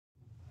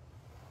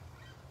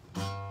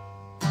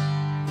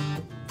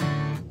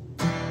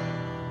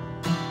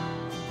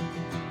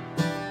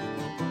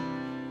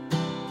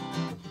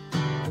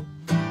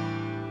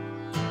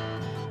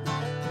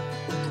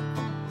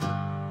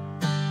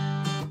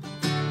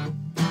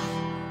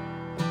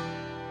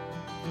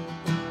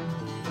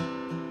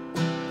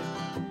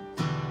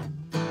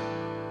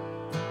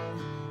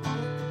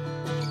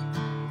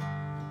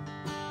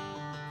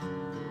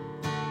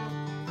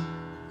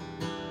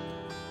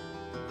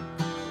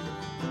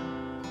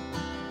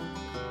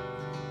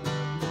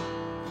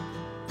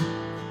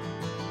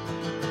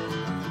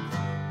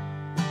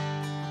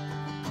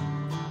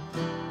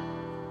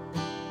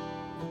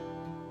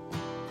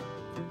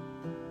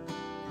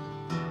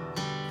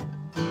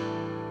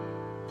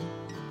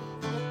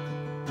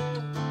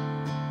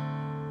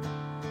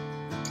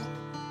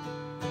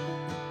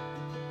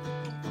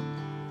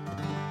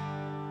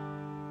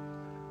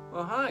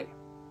Well, hi.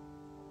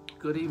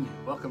 Good evening.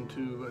 Welcome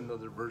to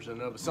another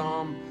version of a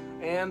psalm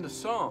and a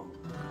song.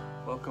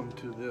 Welcome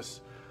to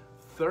this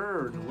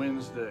third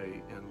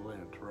Wednesday in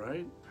Lent,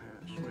 right?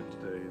 Ash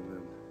Wednesday and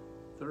then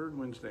third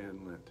Wednesday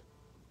in Lent.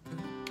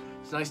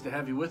 It's nice to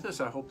have you with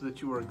us. I hope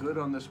that you are good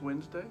on this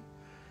Wednesday.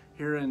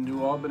 Here in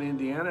New Albany,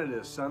 Indiana, it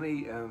is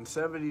sunny and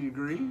 70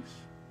 degrees.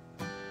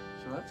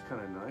 So that's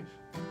kind of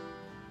nice.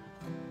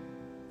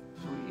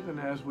 So even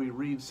as we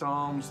read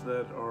psalms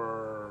that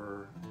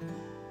are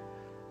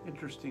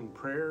interesting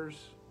prayers,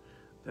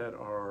 that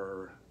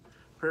are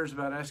prayers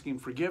about asking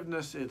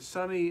forgiveness, it's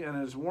sunny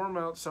and it's warm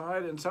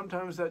outside, and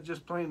sometimes that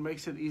just plain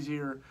makes it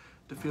easier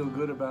to feel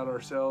good about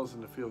ourselves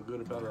and to feel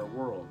good about our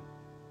world.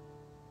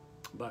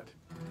 But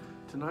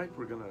tonight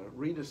we're going to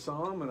read a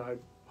psalm, and I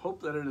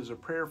hope that it is a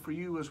prayer for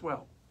you as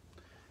well.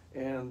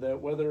 And that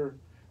whether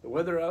the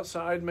weather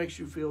outside makes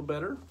you feel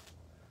better,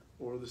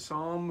 or the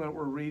psalm that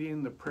we're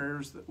reading, the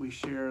prayers that we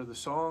share, the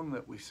song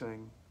that we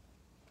sing,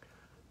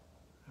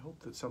 I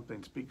hope that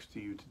something speaks to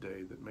you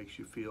today that makes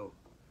you feel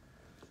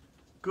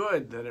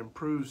good, that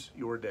improves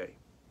your day.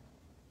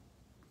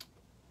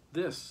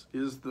 This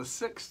is the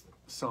 6th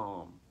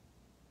psalm.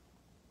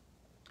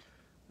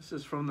 This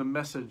is from the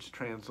Message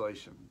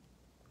translation.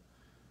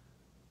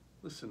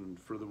 Listen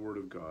for the word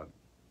of God.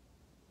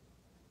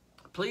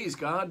 Please,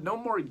 God, no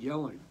more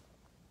yelling.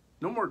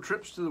 No more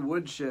trips to the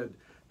woodshed.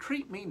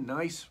 Treat me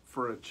nice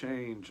for a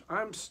change.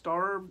 I'm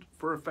starved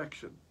for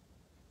affection.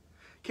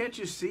 Can't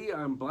you see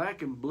I'm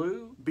black and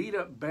blue, beat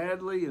up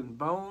badly in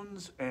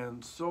bones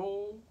and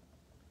soul?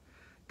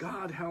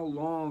 God, how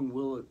long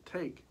will it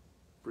take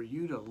for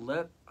you to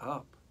let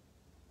up?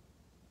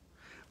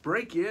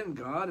 Break in,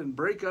 God, and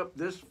break up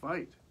this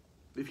fight.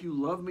 If you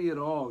love me at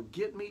all,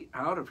 get me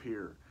out of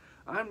here.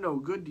 I'm no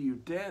good to you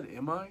dead,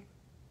 am I?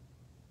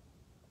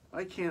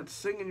 I can't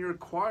sing in your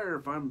choir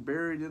if I'm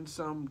buried in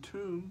some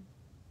tomb.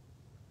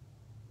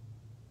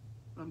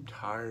 I'm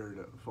tired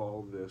of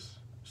all this,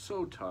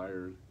 so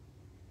tired.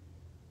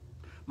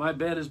 My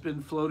bed has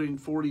been floating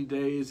 40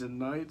 days and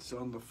nights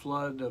on the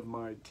flood of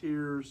my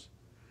tears.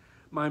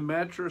 My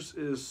mattress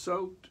is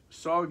soaked,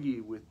 soggy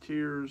with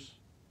tears.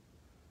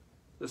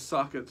 The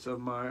sockets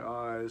of my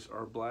eyes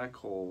are black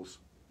holes.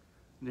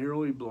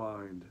 Nearly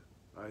blind,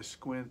 I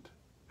squint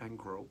and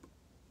grope.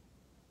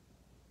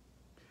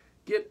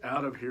 Get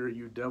out of here,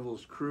 you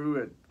devil's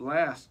crew. At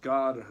last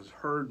God has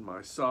heard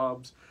my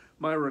sobs.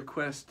 My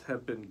requests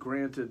have been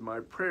granted. My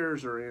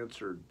prayers are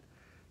answered.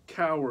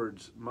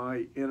 Cowards,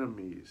 my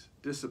enemies,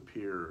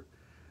 disappear.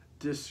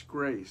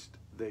 Disgraced,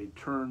 they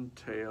turn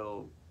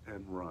tail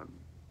and run.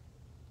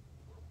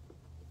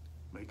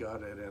 May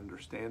God add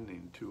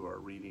understanding to our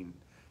reading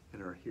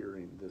and our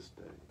hearing this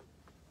day.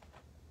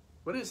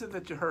 What is it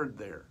that you heard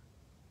there?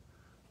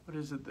 What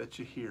is it that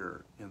you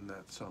hear in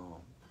that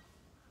psalm?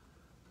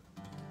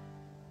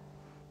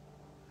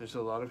 There's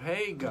a lot of,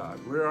 hey God,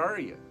 where are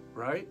you?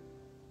 Right?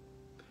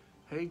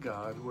 Hey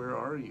God, where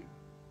are you?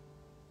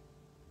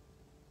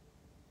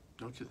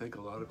 Don't you think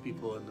a lot of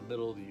people in the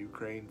middle of the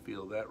Ukraine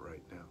feel that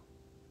right now?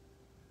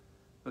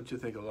 Don't you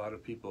think a lot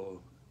of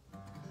people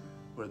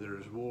where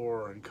there's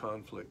war and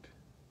conflict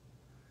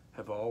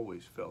have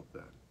always felt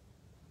that?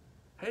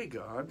 Hey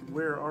God,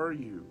 where are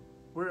you?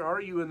 Where are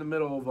you in the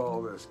middle of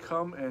all this?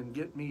 Come and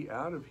get me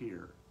out of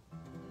here.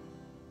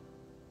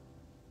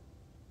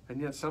 And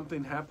yet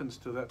something happens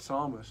to that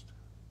psalmist.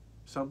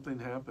 Something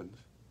happens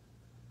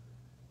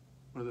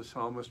where the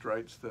psalmist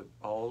writes that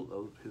all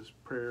of his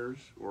prayers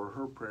or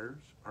her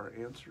prayers are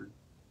answered.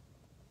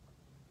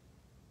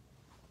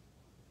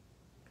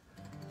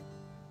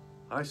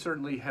 I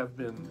certainly have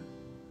been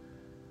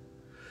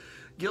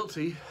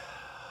guilty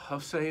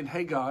of saying,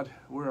 hey God,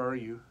 where are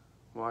you?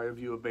 Why have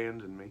you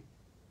abandoned me?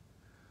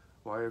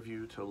 Why have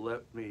you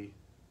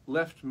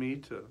left me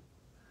to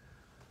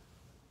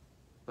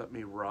let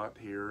me rot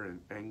here in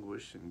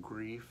anguish and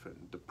grief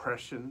and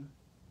depression,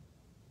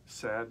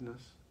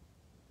 sadness?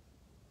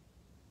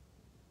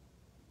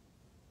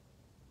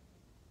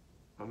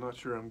 I'm not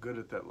sure I'm good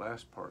at that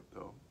last part,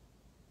 though,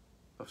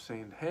 of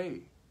saying,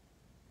 hey,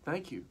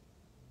 thank you.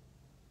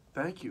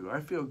 Thank you.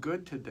 I feel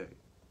good today.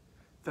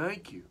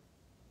 Thank you.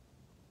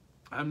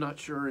 I'm not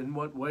sure in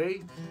what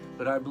way,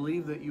 but I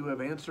believe that you have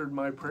answered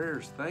my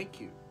prayers.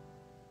 Thank you.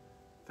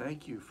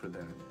 Thank you for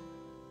that.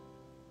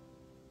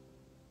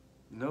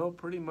 No,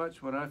 pretty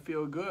much when I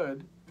feel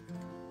good,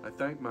 I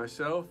thank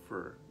myself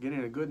for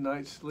getting a good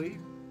night's sleep,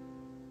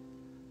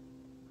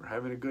 for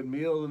having a good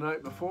meal the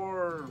night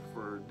before,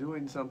 for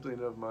doing something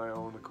of my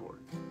own accord,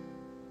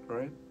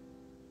 right?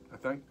 I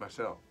thank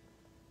myself.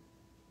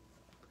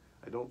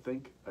 I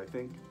think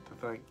to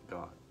thank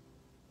God.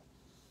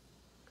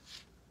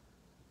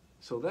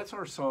 So that's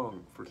our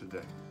song for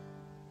today.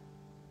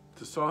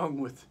 It's a song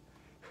with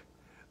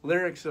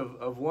lyrics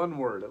of one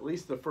word, at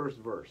least the first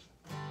verse.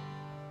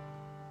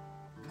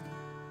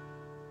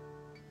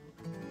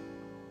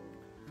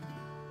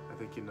 I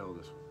think you know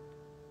this one.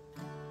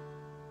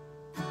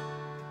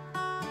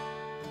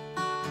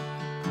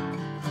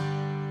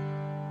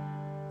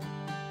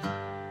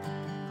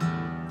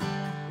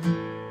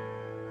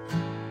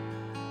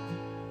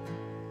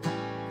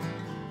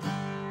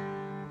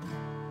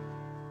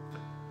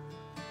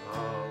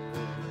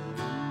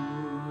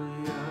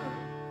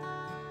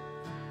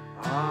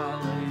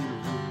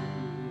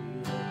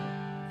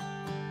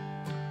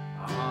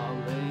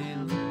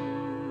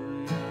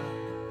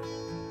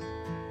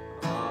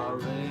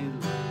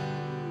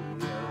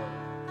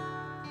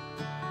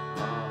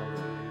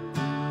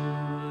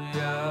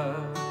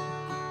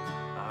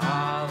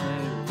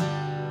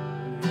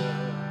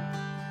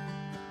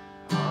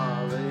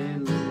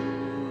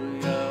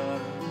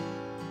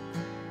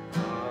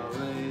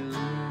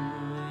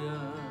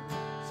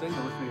 Sing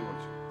it with me,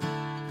 won't you?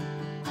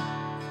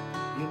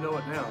 You know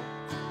it now.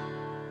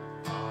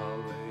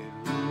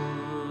 Hallelujah,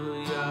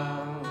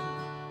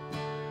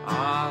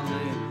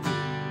 hallelujah,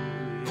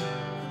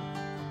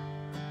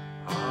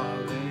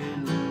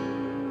 hallelujah,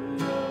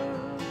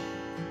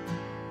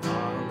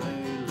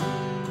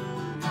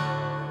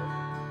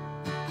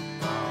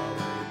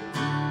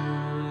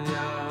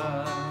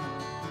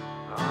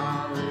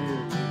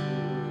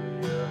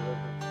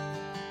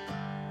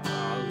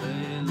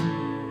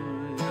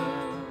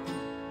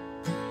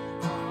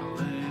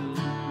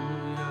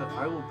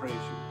 I will praise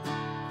you.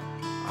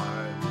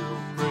 I will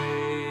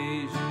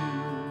praise you.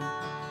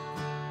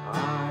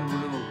 I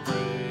will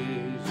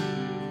praise you.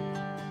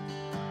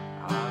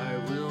 I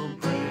will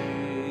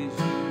praise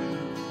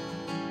you.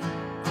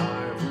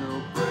 I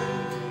will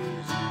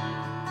praise you.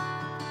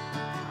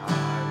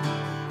 I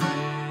will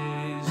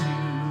praise you.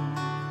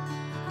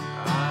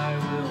 I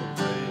will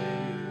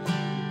praise you.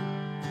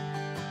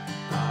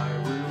 I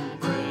will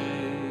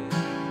praise you.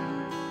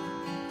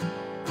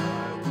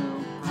 I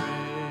will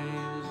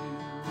praise you.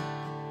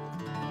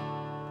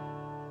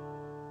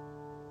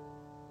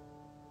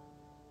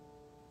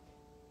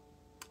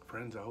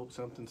 Friends, I hope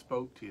something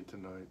spoke to you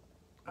tonight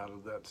out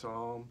of that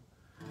psalm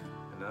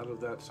and out of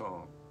that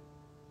song.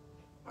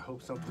 I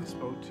hope something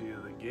spoke to you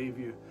that gave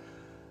you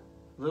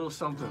a little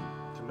something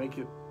to make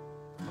it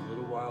a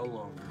little while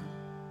longer.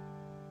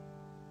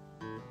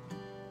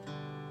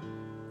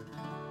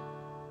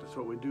 That's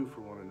what we do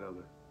for one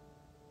another.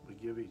 We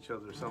give each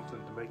other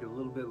something to make it a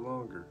little bit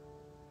longer.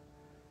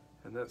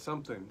 And that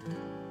something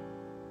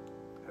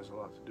has a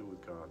lot to do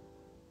with God.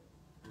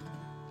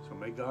 So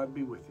may God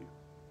be with you.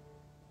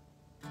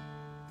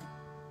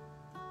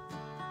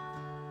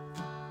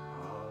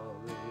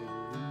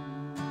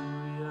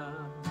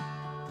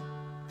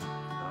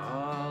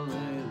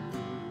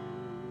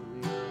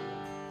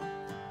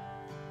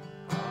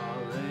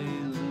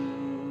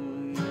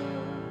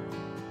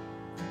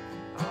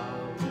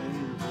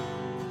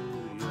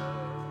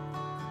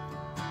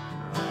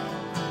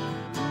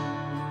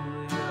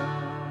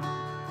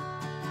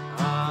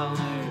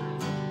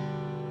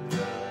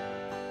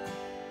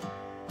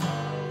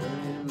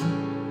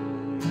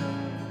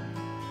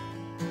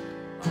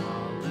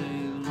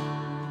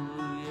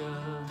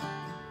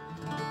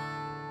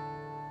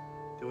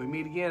 Till we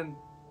meet again.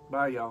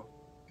 Bye, y'all.